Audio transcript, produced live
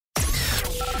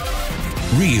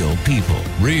Real people,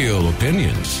 real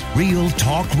opinions, real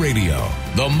talk radio.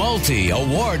 The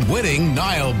multi-award-winning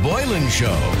Niall Boylan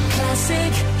Show.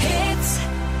 Classic hits.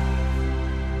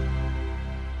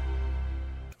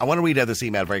 I want to read out this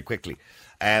email very quickly.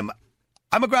 I'm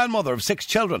a grandmother of 6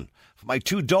 children. For my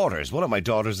 2 daughters. One of my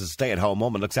daughters is a stay-at-home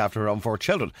mum and looks after her own 4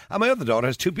 children. And my other daughter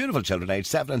has 2 beautiful children, aged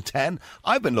 7 and 10.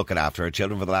 I've been looking after her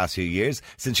children for the last few years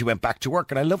since she went back to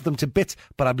work, and I love them to bits.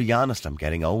 But I'll be honest, I'm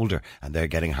getting older and they're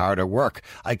getting harder work.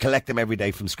 I collect them every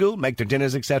day from school, make their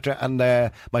dinners, etc. And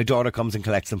my daughter comes and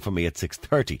collects them for me at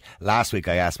 6:30. Last week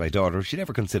I asked my daughter if she'd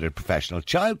ever considered professional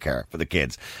childcare for the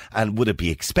kids, and would it be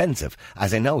expensive,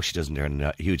 as I know she doesn't earn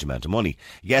a huge amount of money.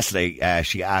 Yesterday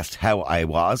she asked how I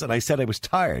was, and I said I was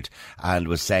tired, and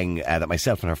was saying that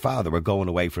myself and her father were going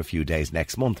away for a few days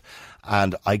next month.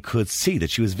 And I could see that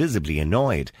she was visibly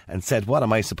annoyed and said, what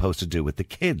am I supposed to do with the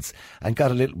kids? And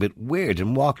got a little bit weird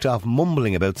and walked off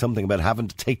mumbling about something about having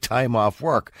to take time off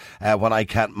work when I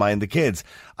can't mind the kids.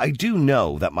 I do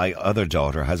know that my other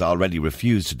daughter has already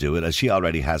refused to do it, as she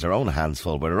already has her own hands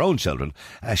full with her own children.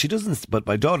 But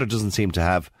my daughter doesn't seem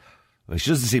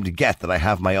to get that I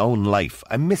have my own life.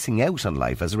 I'm missing out on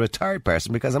life as a retired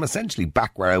person because I'm essentially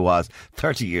back where I was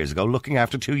 30 years ago, looking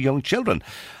after 2 young children.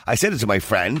 I said it to my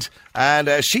friend,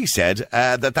 and she said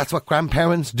that that's what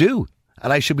grandparents do,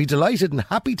 and I should be delighted and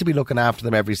happy to be looking after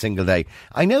them every single day.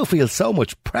 I now feel so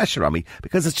much pressure on me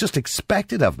because it's just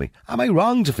expected of me. Am I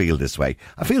wrong to feel this way?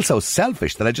 I feel so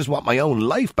selfish that I just want my own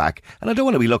life back, and I don't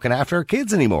want to be looking after her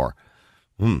kids anymore.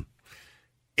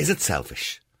 Is it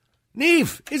selfish?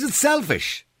 Niamh, is it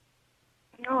selfish?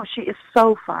 No, she is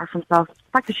so far from selfish.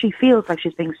 The fact that she feels like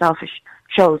she's being selfish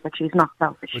shows that she's not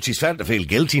selfish. But she's starting to feel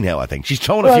guilty now, I think. She's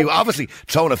thrown a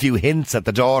few hints at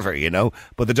the daughter, you know,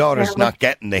 but the daughter's not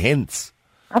getting the hints.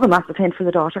 I have a massive hint for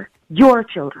the daughter. Your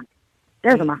children.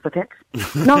 There's a massive hint.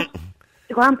 Not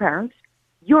the grandparents.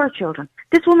 Your children.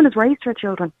 This woman has raised her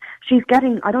children. She's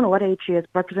getting, I don't know what age she is,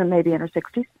 but maybe in her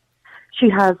 60s. She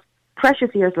has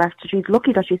precious years left. She's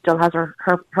lucky that she still has her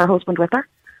husband with her.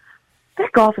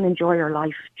 Back off and enjoy her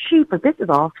life. But this is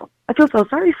awful. I feel so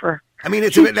sorry for her. I mean,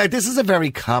 this is a very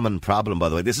common problem, by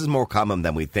the way. This is more common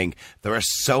than we think. There are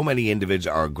so many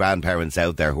individuals or grandparents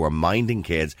out there who are minding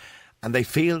kids, and they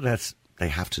feel that they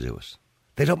have to do it.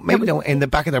 They don't, maybe don't, in the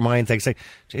back of their minds, they say,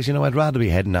 geez, you know, I'd rather be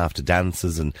heading off to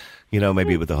dances and, you know,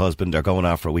 maybe with the husband, or going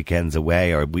off for weekends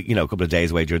away, or, you know, a couple of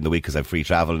days away during the week because I've free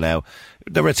travel now.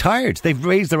 They're retired. They've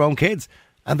raised their own kids,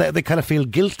 and they kind of feel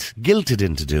guilted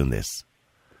into doing this.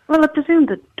 Well, I presume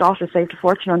the daughter saved a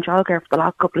fortune on childcare for the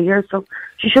last couple of years, so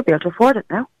she should be able to afford it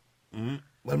now. Mm-hmm.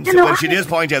 Well, she does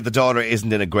point out the daughter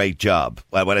isn't in a great job.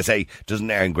 Well, when I say doesn't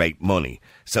earn great money,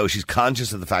 so she's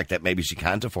conscious of the fact that maybe she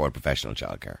can't afford professional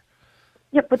childcare.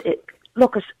 Yeah, but it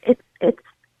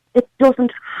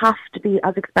doesn't have to be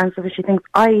as expensive as she thinks.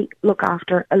 I look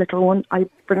after a little one. I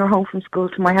bring her home from school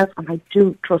to my house, and I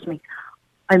do, trust me,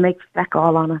 I make feck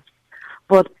all on it.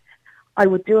 But I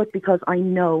would do it because I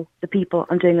know the people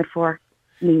I'm doing it for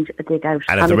need a dig out.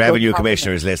 And if the Revenue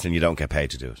Commissioner is listening, you don't get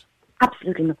paid to do it?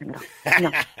 Absolutely nothing at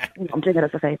all. No, I'm doing it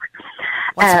as a favour.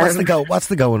 What's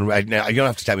the going right now? You don't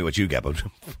have to tell me what you get, but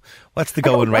what's the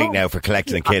going right now for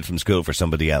collecting a kid from school for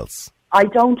somebody else? I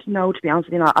don't know, to be honest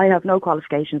with you. I have no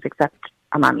qualifications except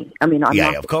a mammy. I mean, I'm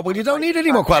not, of course. Well, you don't need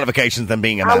any more qualifications than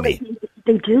being a mammy.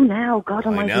 They do now. God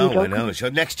almighty. I know. So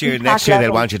next year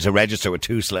they'll want you to register with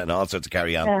TUSLA and all sorts of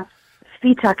carry on. Yeah.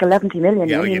 FETAC 11 million.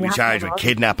 Yeah, you'll be charged with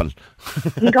kidnapping.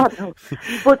 God knows.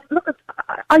 But look,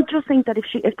 I just think that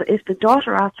if the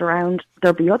daughter asked around,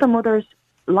 there'll be other mothers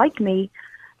like me.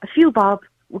 A few bob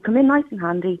will come in nice and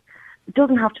handy. It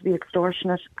doesn't have to be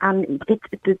extortionate, and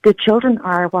the children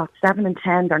are 7 and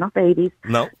 10. They're not babies.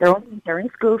 No, they're in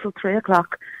school till 3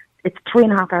 o'clock. It's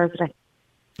 3.5 hours a day.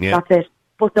 Yeah, that's it.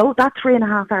 But that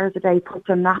 3.5 hours a day puts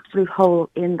an absolute hole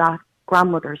in that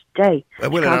grandmother's day.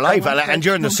 Well, in her life, and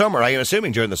during the summer, I'm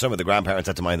assuming during the summer the grandparents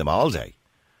had to mind them all day,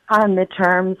 and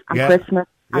midterms and Christmas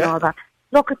and all that.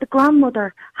 Look, the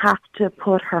grandmother has to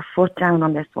put her foot down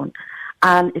on this one,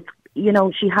 and it's. You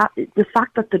know, the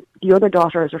fact that the other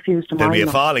daughter has refused to mind them. There'll be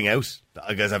a falling out,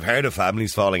 because I've heard of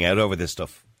families falling out over this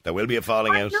stuff. There will be a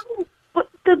falling out. Know, but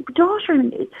the daughter,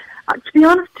 to be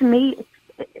honest, to me,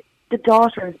 the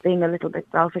daughter is being a little bit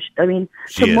selfish. I mean,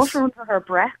 mutter under her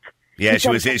breath. Yeah, she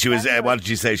was. What did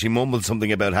she say? She mumbled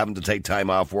something about having to take time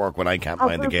off work when I can't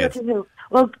mind the kids.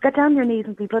 Well, get down your knees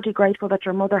and be bloody grateful that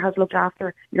your mother has looked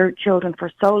after your children for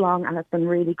so long and has been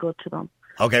really good to them.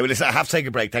 Okay, well, listen, I have to take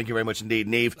a break. Thank you very much indeed,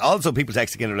 Niamh. Also, people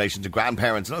texting in relation to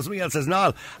grandparents. And somebody else says,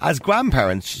 Niall, as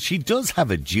grandparents, she does have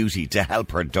a duty to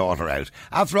help her daughter out.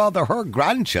 After all, they're her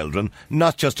grandchildren,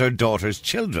 not just her daughter's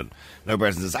children. Another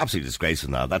person says, absolutely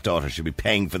disgraceful now. That daughter should be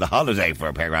paying for the holiday for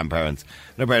her grandparents.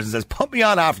 Another person says, put me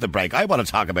on after the break. I want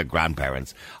to talk about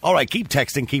grandparents. All right, keep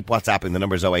texting, keep WhatsApping. The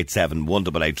number's 087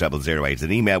 188 0008. It's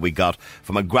an email we got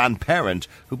from a grandparent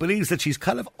who believes that she's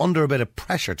kind of under a bit of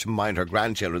pressure to mind her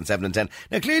grandchildren, 7 and 10.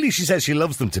 Now, clearly she says she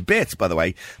loves them to bits, by the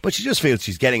way, but she just feels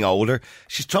she's getting older.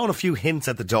 She's thrown a few hints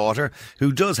at the daughter,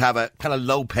 who does have a kind of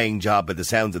low-paying job by the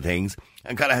sounds of things,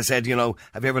 and kind of has said, you know,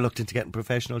 have you ever looked into getting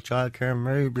professional childcare?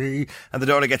 Maybe. And the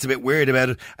daughter gets a bit weird about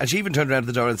it. And she even turned around to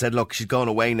the daughter and said, look, she's going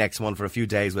away next month for a few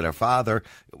days with her father,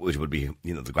 which would be,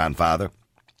 you know, the grandfather.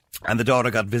 And the daughter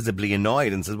got visibly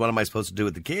annoyed and said, what am I supposed to do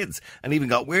with the kids? And even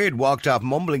got weird, walked off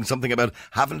mumbling something about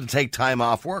having to take time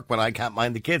off work when I can't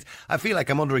mind the kids. I feel like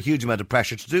I'm under a huge amount of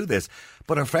pressure to do this.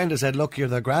 But her friend has said, look, you're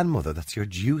their grandmother. That's your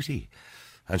duty.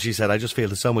 And she said, I just feel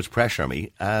there's so much pressure on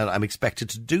me and I'm expected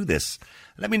to do this.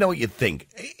 Let me know what you think.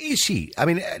 Is she? I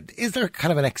mean, is there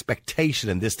kind of an expectation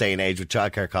in this day and age with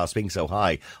childcare costs being so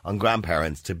high on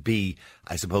grandparents to be,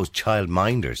 I suppose,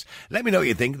 childminders? Let me know what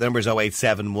you think. The number's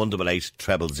 087 188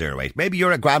 0008. Maybe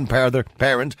you're a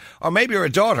grandparent, or maybe you're a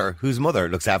daughter whose mother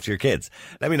looks after your kids.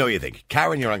 Let me know what you think.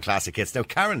 Karen, you're on Classic Hits. Now,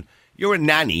 Karen, you're a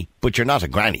nanny, but you're not a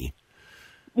granny.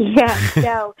 Yeah,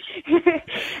 no.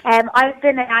 I've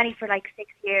been a nanny for like 6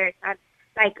 years, and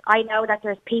like I know that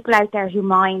there's people out there who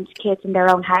mind kids in their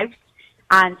own house,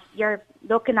 and you're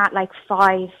looking at like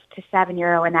 €5 to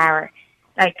 €7 an hour.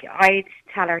 Like I'd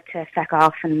tell her to feck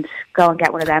off and go and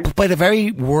get one of them. But by the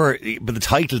very word, but the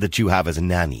title that you have as a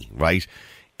nanny, right,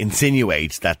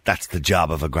 insinuates that that's the job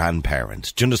of a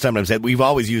grandparent. Do you understand what I'm saying? We've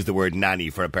always used the word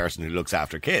nanny for a person who looks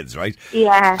after kids, right?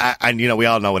 Yeah. And, you know, we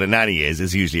all know what a nanny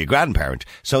is usually a grandparent.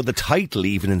 So the title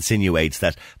even insinuates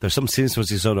that there's some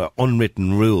sort of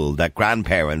unwritten rule that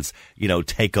grandparents, you know,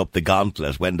 take up the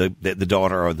gauntlet when the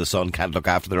daughter or the son can't look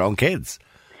after their own kids.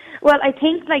 Well, I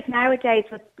think like nowadays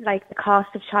with like the cost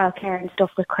of childcare and stuff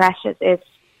with creches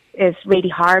is really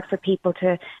hard for people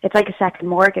to, it's like a second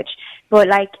mortgage. But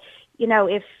like, you know,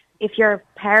 if your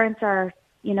parents are,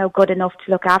 you know, good enough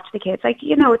to look after the kids, like,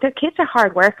 you know, the kids are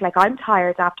hard work. Like, I'm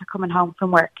tired after coming home from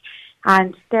work,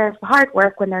 and they're hard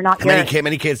work when they're not yours. How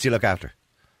many kids do you look after?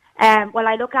 Well,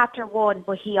 I look after one,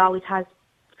 but he always has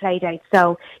play dates.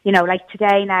 So, you know, like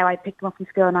today now, I picked him up from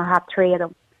school and I have 3 of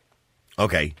them.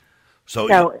 Okay. So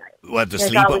to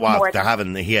sleep at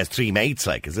what? He has 3 mates,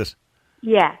 like, is it?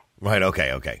 Yeah. Right,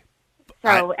 okay.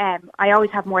 So I always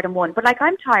have more than one. But, like,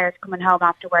 I'm tired coming home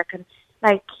after work. And,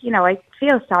 like, you know, I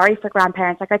feel sorry for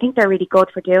grandparents. Like, I think they're really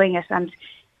good for doing it. And,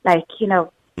 like, you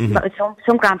know,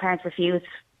 some grandparents refuse.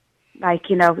 Like,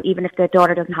 you know, even if the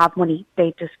daughter doesn't have money,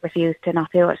 they just refuse to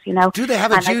not do it, you know. Do they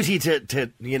have a duty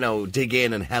to, you know, dig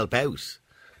in and help out?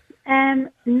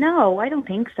 No, I don't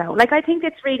think so. Like, I think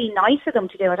it's really nice of them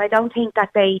to do it. I don't think that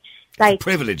they, like... It's a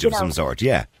privilege of some sort,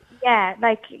 yeah. Yeah,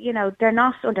 like, you know, they're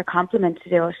not under compliment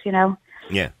to do it, you know.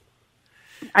 Yeah.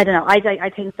 I don't know. I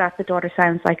think that the daughter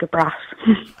sounds like a brat.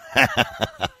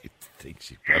 I think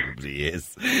she probably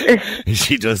is.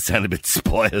 She does sound a bit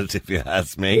spoiled, if you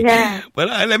ask me. Yeah. Well,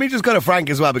 let me just go to Frank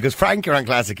as well, because Frank, you're on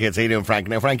Classic Hits. How you doing, Frank?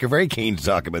 Now, Frank, you're very keen to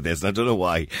talk about this, and I don't know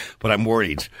why, but I'm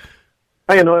worried.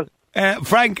 Hi, Noel.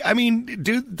 Frank, I mean,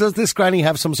 does this granny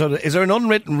have some sort of... Is there an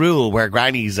unwritten rule where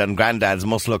grannies and granddads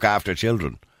must look after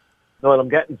children? Noel, I'm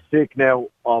getting sick now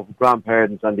of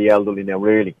grandparents and the elderly now,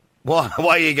 really. Why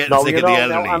are you getting sick of the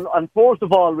elderly? Now, and first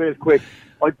of all, real quick,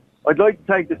 I'd like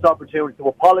to take this opportunity to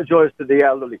apologise to the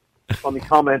elderly for my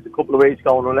comments a couple of weeks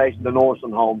ago in relation to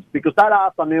nursing homes. Because that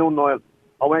afternoon, Noel,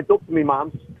 I went up to my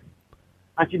mum's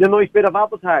and she had a nice bit of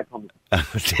apple tart for me.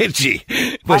 Did she?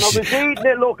 And I was eating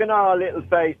it, looking at her little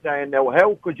face saying, now,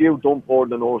 how could you dump her in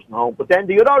the nursing home? But then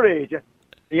the other agent,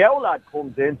 the old lad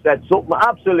comes in, said something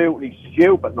absolutely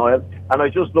stupid, Noel, and I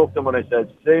just looked at him and I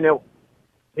said, see now,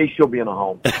 he should be in a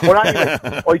home. But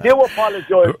anyway, I do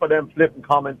apologise for them flipping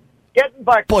comments. Getting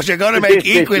back, but you're going to make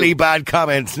equally bad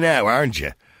comments now, aren't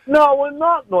you? No, I'm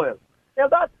not, Noel. Now,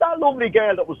 that lovely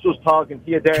girl that was just talking to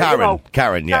you there. Karen, you know,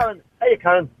 Karen, yeah. Karen, hey,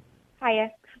 Karen.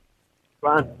 Hiya.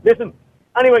 Grant, listen,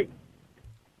 anyway,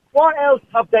 what else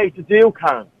have they to do,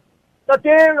 Karen? They're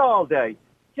there all day.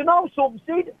 You know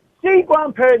something? See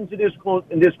grandparents in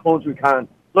this country, Karen,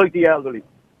 like the elderly.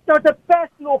 They're the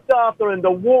best looked after in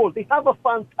the world. They have a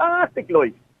fantastic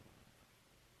life.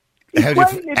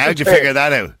 How'd you figure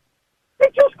that out? They're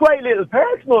just great little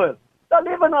perks, Noel. They're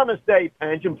living on a state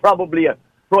pension, probably a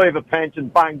private pension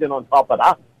banged in on top of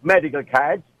that, medical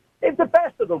cards. It's the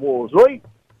best of the world, right?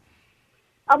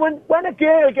 And when a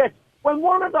girl when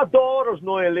one of their daughters,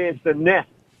 Niall, leaves the nest,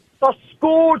 they're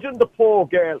scourging the poor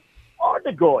girl, or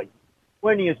the guy,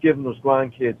 when he is giving us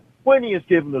grandkids.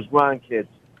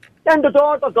 Then the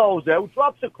daughter goes out,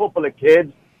 drops a couple of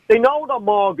kids, they know they're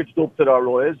mortgaged up to their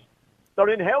eyes, they're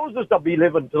in houses they'll be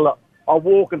living or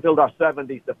working till their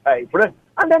 70s to pay for it,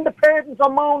 and then the parents are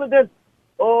moaning then,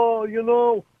 oh,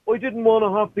 I didn't want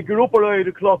to have to get up at 8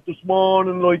 o'clock this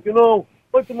morning, I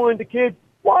have to mind the kids.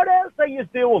 What else are you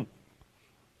doing?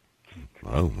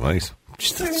 Oh, right.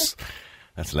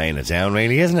 That's laying it down,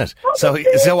 really, isn't it? So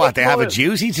what? They have a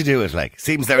duty to do it, like.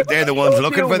 Seems they're the ones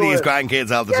looking for these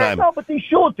grandkids all the time. No, but they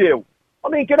should do. I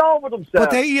mean, get over themselves.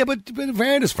 But in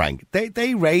fairness, Frank,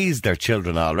 they raised their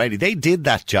children already. They did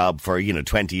that job for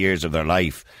 20 years of their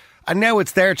life, and now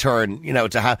it's their turn,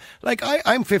 to have. Like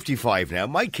I'm 55 now.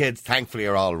 My kids, thankfully,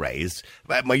 are all raised.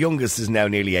 My youngest is now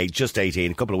nearly just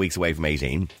 18, a couple of weeks away from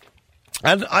 18,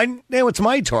 and now it's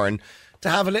my turn to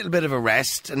have a little bit of a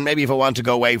rest, and maybe if I want to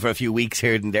go away for a few weeks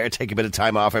here and there, take a bit of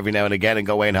time off every now and again and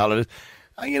go away on holidays.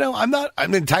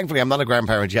 Thankfully, I'm not a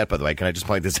grandparent yet, by the way. Can I just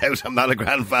point this out? I'm not a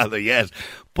grandfather yet.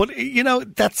 But,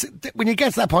 that's when you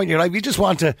get to that point in your life, you just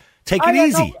want to take it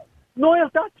easy. No,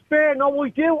 that's fair. No, I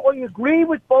do. I agree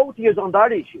with both of you on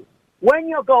that issue. When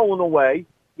you're going away,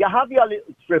 you have your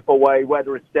little trip away,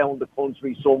 whether it's down the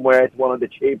country somewhere to one of the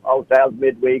cheap hotels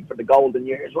midweek for the golden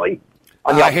years, right?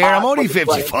 I'm only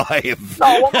 55. No,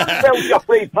 I'm not about your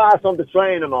free pass on the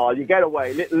train and all. You get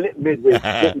away, little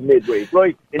midweek,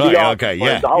 right? In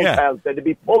the hotels, they'd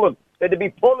be pulling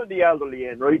the elderly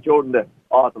in, right, during the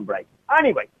autumn break.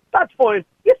 Anyway, that's fine.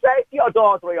 You say to your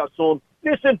daughter or your son,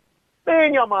 listen, me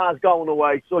and your ma's going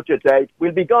away such a date.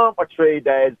 We'll be gone for 3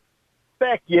 days.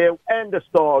 Feck you, end the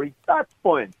story. That's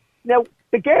fine. Now,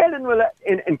 the girl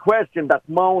in question that's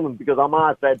moaning because her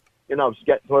ma said, she's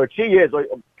getting tired. She is.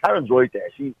 Karen's right there.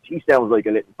 She sounds like a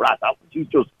little brat. She's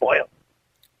just spoiled.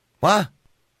 What?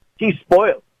 She's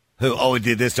spoiled. Who? Oh,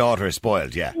 this daughter is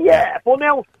spoiled, yeah. Yeah, but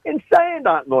now, in saying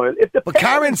that, Niall, But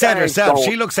Karen said herself,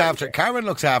 Karen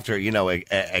looks after,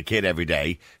 a kid every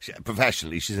day,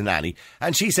 professionally, she's a nanny,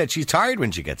 and she said she's tired when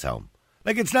she gets home.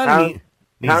 Like, it's not easy.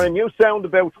 Karen, you sound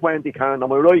about 20, Karen,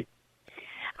 am I right?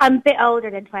 I'm a bit older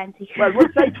than 20. Well, we'll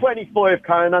say 25,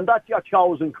 Karen, and that's your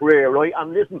chosen career, right?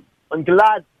 And listen, I'm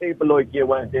glad people like you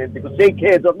went in, because see,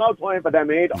 kids, I've no time for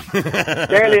them either.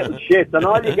 They're little shits, and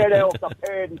all you get out of the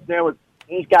parents now is,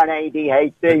 he's got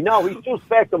ADHD. No, he's just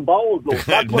fucking bold, look.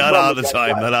 Not all the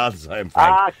time,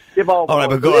 Frank. All right,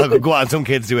 but go on. Some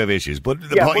kids do have issues, but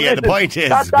the point is,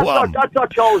 that's our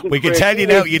chosen we can tell you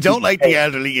now, you don't like the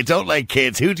elderly, you don't like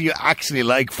kids. Who do you actually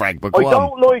like, Frank? But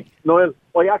Niall,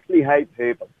 I actually hate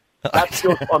people. That's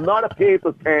just, I'm not a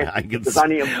people person. There's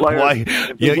any employer.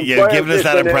 You're giving us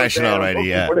that impression already,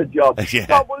 yeah. For a job. Yeah.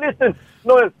 No, but listen,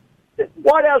 Niall,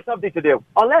 what else have they to do?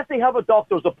 Unless they have a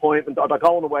doctor's appointment or they're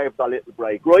going away for a little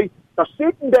break, right? They're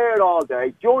sitting there all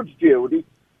day, Judge Judy,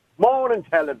 morning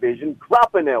television,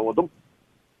 crapping out of them.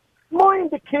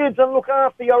 Mind the kids and look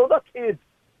after your other kids.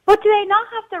 But do they not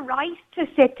have the right to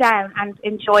sit down and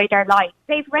enjoy their life?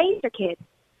 They've raised their kids.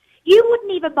 You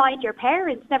wouldn't even mind your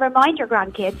parents, never mind your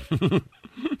grandkids. But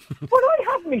I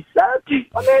have myself. I mean,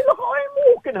 look,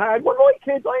 I'm working hard. When my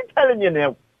kids, I'm telling you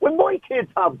now, when my kids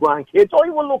have grandkids, I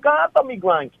will look after my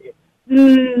grandkids.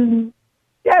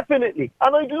 Definitely.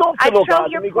 And I'd love to look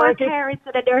after my grandkids. I'd throw your poor parents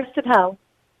at a nursing home.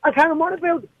 And Karen, what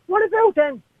about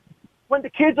then? When the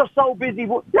kids are so busy,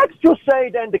 let's just say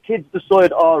then the kids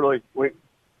decide, all right,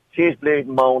 she's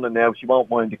bleeding moaning now, she won't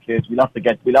mind the kids, we'll have to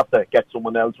get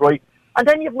someone else, right? And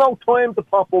then you've no time to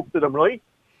pop up to them, right?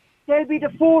 They'll be the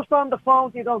first on the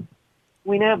phone to go,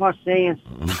 we never see it.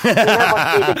 We never see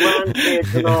the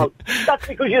grandkids and all. That's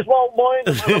because you just won't mind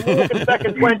them, and I'm looking back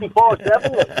at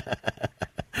 24/7.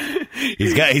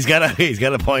 He's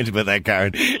got a point about that,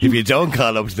 Karen. If you don't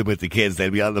call up to them with the kids,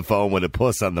 they'll be on the phone with a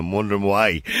puss on them, wondering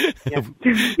why. Yeah.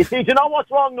 You see, do you know what's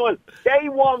wrong, Noel? They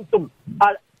want them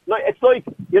it's like,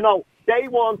 they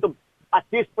want them at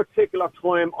this particular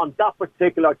time on that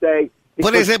particular day.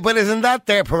 But isn't that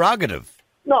their prerogative?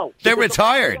 No. They're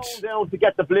retired. He's going down to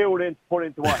get the blue rinse put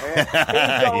into her hair.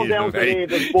 He's going down to leave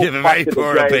his book. You have a very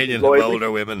poor opinion of older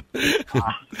women.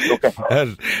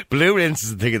 Okay. Blue rinse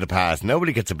is a thing of the past.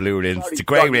 Nobody gets a blue rinse. It's a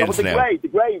grey rinse now. The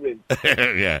grey rinse.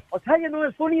 Yeah. I'll tell you,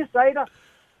 it's funny you say that.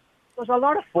 There's a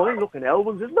lot of funny looking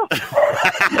albums, isn't there?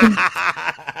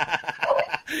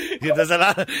 Yeah, there's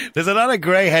a lot of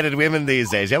grey-headed women these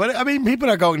days. Yeah, but I mean, people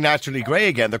are going naturally grey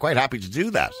again. They're quite happy to do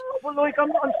that. Well, I'm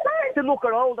starting to look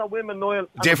at older women, Noel.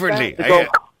 Differently.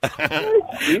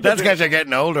 That's because you're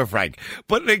getting older, Frank.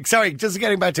 But, like, sorry, just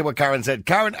getting back to what Karen said.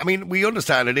 Karen, I mean, we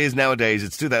understand it is nowadays,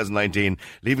 it's 2019,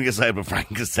 leaving aside what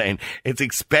Frank is saying, it's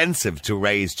expensive to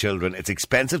raise children. It's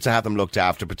expensive to have them looked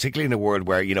after, particularly in a world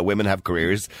where, you know, women have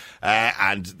careers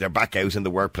and they're back out in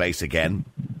the workplace again.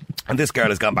 And this girl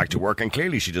has gone back to work, and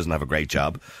clearly she doesn't have a great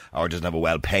job or doesn't have a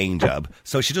well-paying job,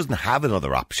 so she doesn't have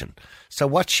another option. So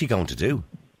what's she going to do?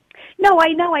 No, I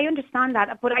know, I understand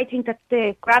that, but I think that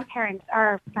the grandparents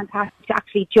are fantastic to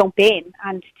actually jump in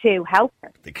and to help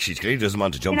her. She clearly doesn't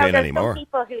want to jump you know, in there's anymore. Some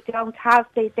people who don't have,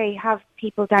 they have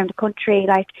people down the country,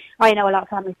 like, I know a lot of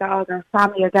families that all their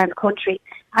family are down the country,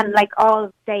 and, like,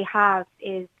 all they have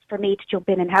is for me to jump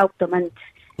in and help them and,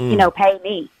 you know, pay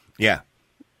me. Yeah.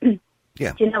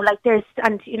 Yeah. You know, like, there's,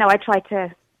 and, you know, I try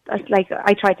to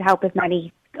help as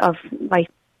many of my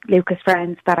Lucas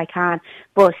friends that I can,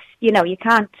 but you know, you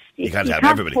can't help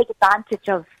everybody. Take advantage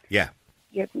of. Yeah.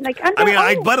 Like, I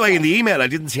mean, by the way, in the email, I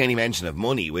didn't see any mention of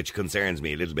money, which concerns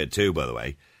me a little bit too. By the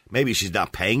way, maybe she's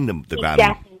not paying them the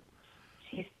grandma.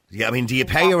 Yeah, I mean, do you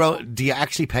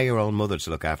actually pay your own mother to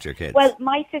look after your kids? Well,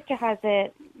 my sister has a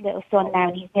little son now,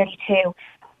 and he's nearly 2.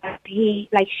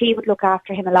 She would look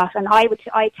after him a lot, and I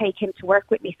take him to work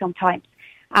with me sometimes,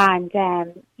 and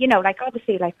you know, like,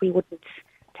 obviously, like, we wouldn't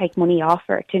take money off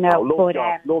her, you know.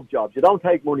 Love jobs. You don't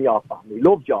take money off family.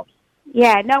 Love jobs.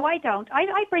 Yeah, no, I don't. I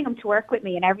bring him to work with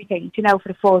me and everything, you know, for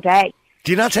the full day.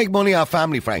 Do you not take money off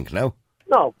family, Frank? No.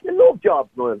 No, you love jobs,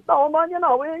 man. No, man, you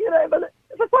know,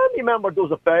 if a family member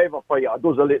does a favour for you, or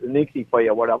does a little nixie for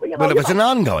you, whatever. You know, well, if it's an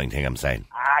ongoing thing, I'm saying.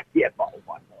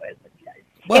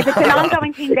 If it's an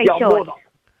ongoing thing, they should.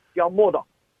 Your mother,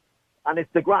 and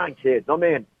it's the grandkids. I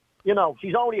mean, you know,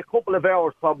 she's only a couple of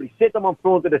hours probably. Sit them in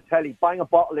front of the telly, bang a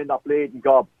bottle in that bleeding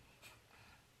gob.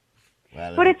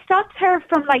 Well, but it stops her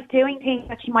from, like, doing things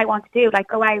that she might want to do, like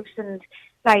go out and,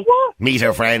 like... What? Meet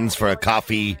her friends for a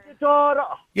coffee.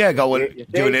 Yeah, go and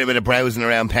do a little bit of browsing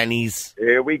around Pennies.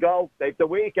 Here we go. They've the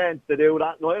weekends to do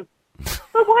that, Niall.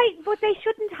 But why? But they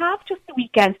shouldn't have just the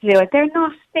weekends to do it. They're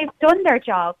not. They've done their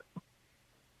job.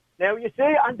 Now, you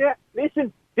see, and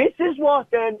listen, this is what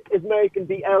then is making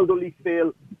the elderly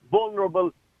feel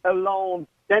vulnerable, alone.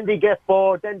 Then they get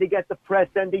bored, then they get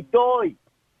depressed, then they die.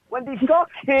 When they've got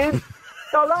kids,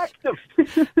 they're active.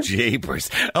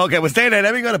 Jeepers. Okay, well, stay there.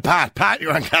 Let me go to Pat. Pat,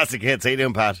 you're on Classic Hits. How you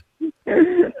doing, Pat?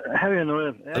 How are you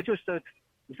doing? I just was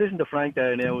listening to Frank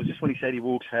there now. It was just when he said he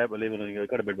works hard for a living, and I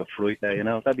got a bit of a fright there, you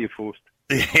know. That'd be a first.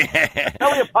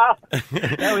 How are you, Pat?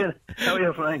 How are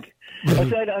you, Frank? I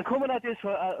said, I'm coming at this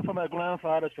from a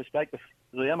grandfather's perspective,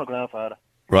 because I am a grandfather.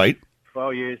 Right.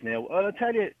 4 years now. Well, I'll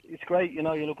tell you, it's great, you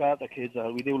know, you look after kids.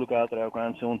 We do look after our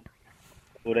grandson.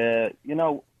 But, you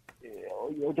know,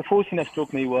 the first thing that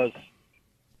struck me was,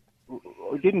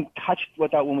 I didn't catch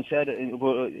what that woman said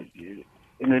in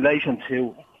relation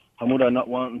to her mother not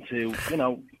wanting to, you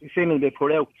know, feeling a bit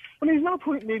put out. But there's no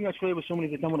point in leaving a child with somebody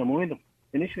that don't want to mind them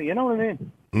initially, you know what I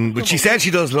mean? But she said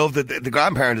she does love the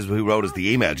grandparent is who wrote us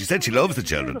the email. She said she loves the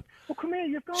children. Well, come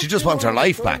here, she just wants her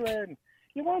life back.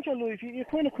 You want your life. You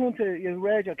kind of come to, you've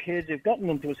raised your kids, you've gotten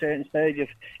them to a certain stage,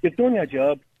 you've done your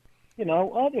job. You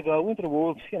know, out you go into the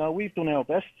world. You know, we've done our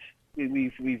best.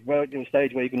 We've worked to a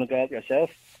stage where you can look after yourself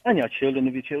and your children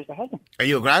if you choose to have them. Are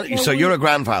you so you're a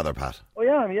grandfather, Pat? Oh,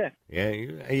 yeah, I am, yeah. Yeah,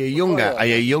 are you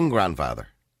a young grandfather?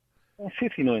 I'm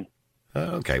 59.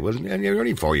 Okay, well, you're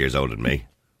only 4 years older than me.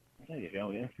 There you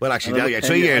go, yeah. Well, actually,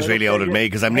 3 years really older than me,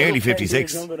 because I'm nearly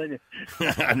 56.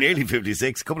 I'm nearly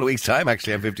 56. A couple of weeks' time,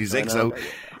 actually, I'm 56. So,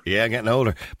 yeah, I'm getting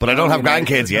older. But I don't have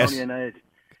grandkids yet.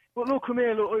 Well, look, come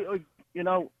here. Look, you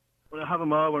know, when I have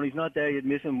him over, when he's not there, you'd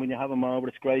miss him. When you have him over,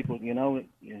 it's great. But, you know,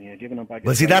 you're giving him back.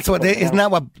 Well, see, that's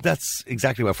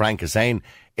exactly what Frank is saying.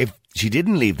 If she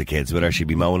didn't leave the kids with her, she'd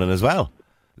be moaning as well.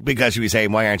 Because she'd be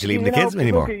saying, why aren't you leaving the kids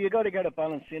anymore? Look, you got to get a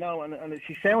balance, you know. And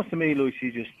she sounds to me like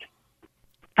she just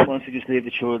wants to just leave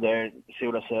the child there to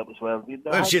suit herself as well.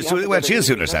 She'll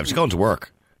suit herself. She's going to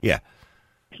work. Yeah.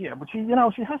 Yeah, but she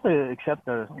has to accept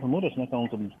her mother's not going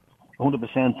to be 100%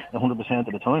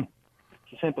 of the time.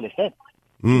 It's as simple as that.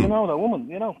 You know, that woman,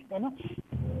 you know,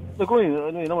 look,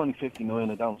 I'm only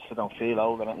 59, I don't feel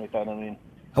old or anything like that, I mean.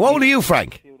 How old are you,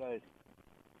 Frank?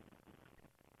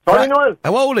 Sorry, Noel?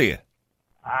 How old are you?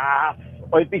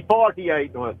 I'd be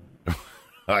 48, Noel.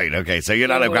 Right, okay, so you're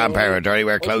not a grandparent or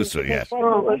anywhere close to it yet.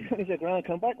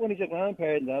 Come back when he's a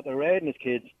grandparent after raising his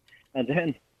kids, and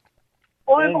then...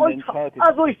 as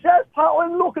I said, Pat,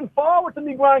 I'm looking forward to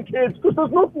my grandkids, because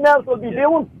there's nothing else I'll be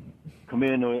doing. Come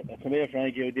here,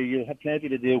 Frank. You'll have plenty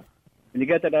to do. When you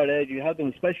get to that age, you have them,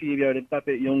 especially if you're that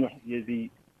bit younger.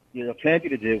 You'll have plenty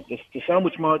to do. There's so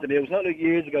much more to do. It's not like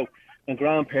years ago when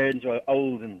grandparents were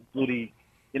old and bloody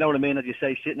you know what I mean, as you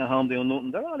say, sitting at home doing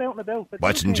nothing. They're all out and about.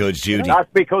 Watching Judge Judy. That's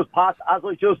because, Pat, as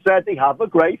I just said, they have a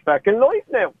great fucking life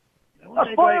now. Well,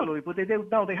 they have a life, but they do.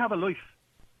 No, they have a life.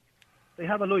 They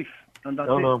have a life, and that's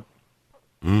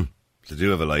it. They do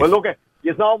have a life. Well, look,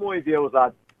 you know my views,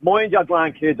 lad. Mind your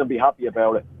grandkids and be happy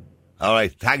about it. All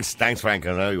right, thanks, Frank.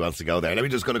 I know he wants to go there. Let me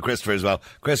just go to Christopher as well.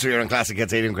 Christopher, you're on Classic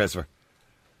Hits. How Christopher?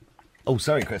 Oh,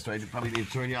 sorry, Christopher. I probably need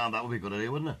to turn you on. That would be a good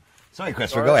idea, wouldn't it? Sorry,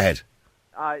 Christopher. Go ahead.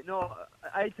 No,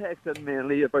 I texted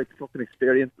mainly about the fucking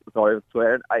experience. Sorry, I was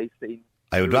swearing. I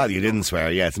would rather you didn't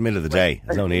swear. Yeah, it's the middle of the day.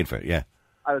 There's no need for it. Yeah.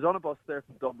 I was on a bus there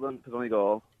from Dublin to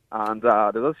Donegal, and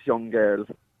there was this young girl,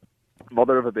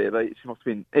 mother of a baby. She must have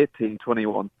been 18,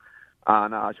 21,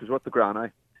 and she was with the granny.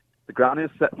 The granny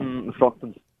was sitting in front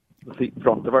of the seat in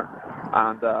front of her,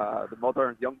 and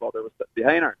the young mother, was sitting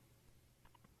behind her.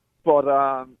 But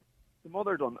the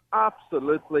mother done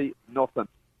absolutely nothing.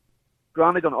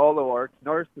 Granny done all the work,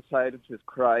 nursed the child, and she was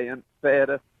crying, fed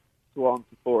it, so on and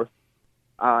so forth.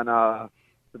 And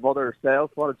the mother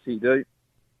herself, what did she do?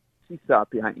 She sat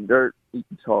behind her,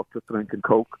 eating chocolate, drinking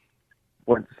Coke,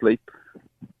 went to sleep.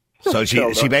 So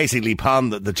she basically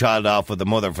pawned the child off with the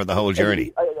mother for the whole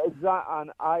journey.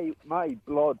 Exactly, and my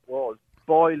blood was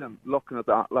boiling looking at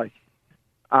that, like.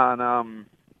 And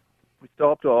we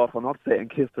stopped off. I'm not saying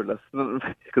kissed her listening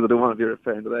because I don't want to be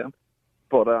referring to them,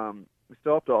 but we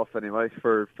stopped off anyway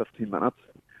for 15 minutes,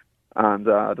 and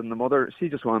then the mother, she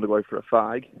just wanted to go out for a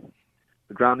fag.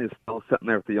 The granny is still sitting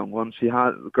there with the young one.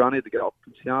 The granny had to get up,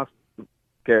 and she asked the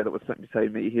girl that was sitting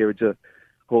beside me, "Here, would you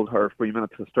hold her for 3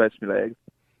 minutes to stretch my legs?"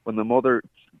 When the mother,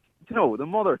 the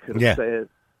mother could have said,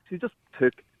 she just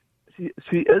took.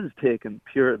 She is taking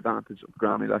pure advantage of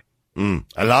granny, like.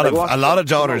 A lot of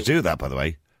daughters do that, by the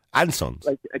way, and sons.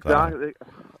 Like exactly,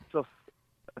 just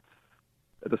it's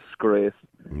a disgrace.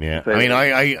 Yeah, I mean,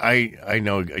 I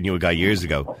knew a guy years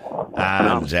ago,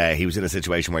 and he was in a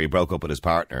situation where he broke up with his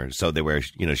partner, so they were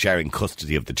sharing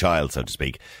custody of the child, so to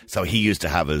speak. So he used to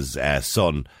have his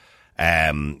son,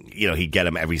 he'd get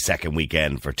him every second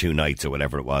weekend for 2 nights or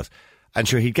whatever it was, and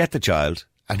sure he'd get the child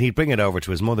and he'd bring it over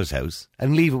to his mother's house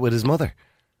and leave it with his mother.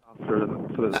 For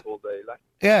the whole day, like.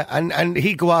 Yeah, and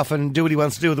he'd go off and do what he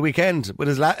wants to do at the weekend with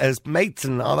his mates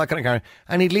and all that kind of carry,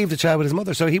 and he'd leave the child with his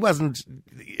mother, so he wasn't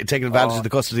taking advantage of the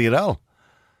custody at all.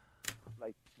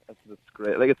 Like, it's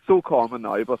great. Like, it's so common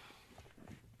now, but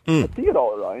I see it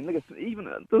all around. Like, it's even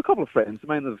there's a couple of friends of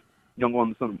mine that have young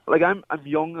ones, and like I'm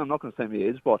young. I'm not going to say my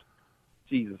age, but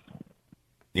Jesus.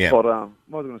 Yeah. But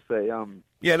what was I going to say?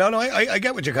 Yeah, no, I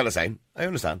get what you're kind of saying. I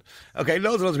understand. Okay,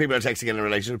 loads of people are texting in a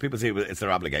relationship. People see it's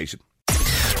their obligation.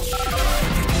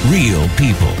 Real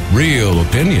people, real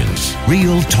opinions,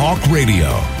 real talk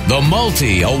radio. The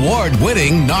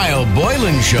multi-award-winning Niall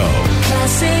Boylan Show.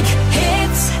 Classic hits.